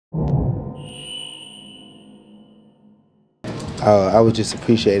I would just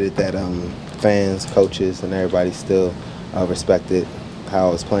appreciate it that fans, coaches, and everybody still respected how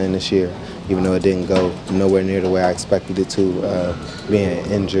I was playing this year, even though it didn't go nowhere near the way I expected it to. Being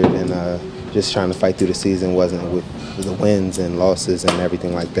injured and just trying to fight through the season wasn't with the wins and losses and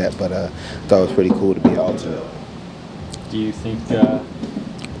everything like that, but I thought it was pretty cool to be an alternate. Do you think you're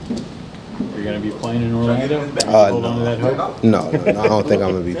going to be playing in Orlando? Hold on to that hope? No, I don't think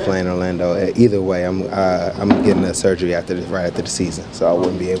I'm going to be playing in Orlando. Either way, I'm getting a surgery right after the season, so I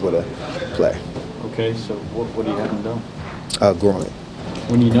wouldn't be able to play. Okay, so what do you haven't done? Groin.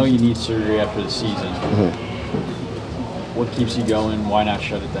 When you know you need surgery after the season, what keeps you going? Why not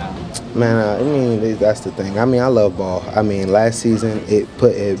shut it down? Man, I mean, that's the thing. I mean, I love ball. I mean, last season, it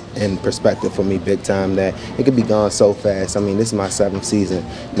put it in perspective for me big time that it could be gone so fast. I mean, this is my 7th season.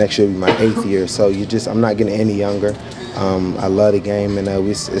 Next year will be my 8th year. So I'm not getting any younger. I love the game, and I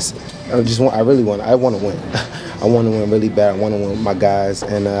want to win. I want to win really bad. I want to win with my guys,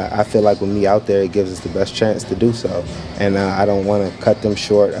 and I feel like with me out there, it gives us the best chance to do so. And I don't want to cut them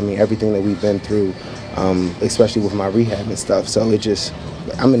short. I mean, everything that we've been through, especially with my rehab and stuff. So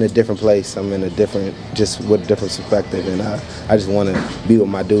I'm in a different place. I'm in with a different perspective, and I just want to be with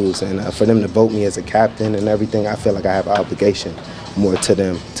my dudes. And for them to vote me as a captain and everything, I feel like I have an obligation more to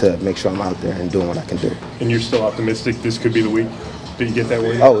them to make sure I'm out there and doing what I can do. And you're still optimistic this could be the week that you get that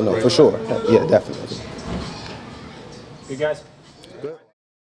win? Oh, no, for sure. Yeah, definitely. Good guys.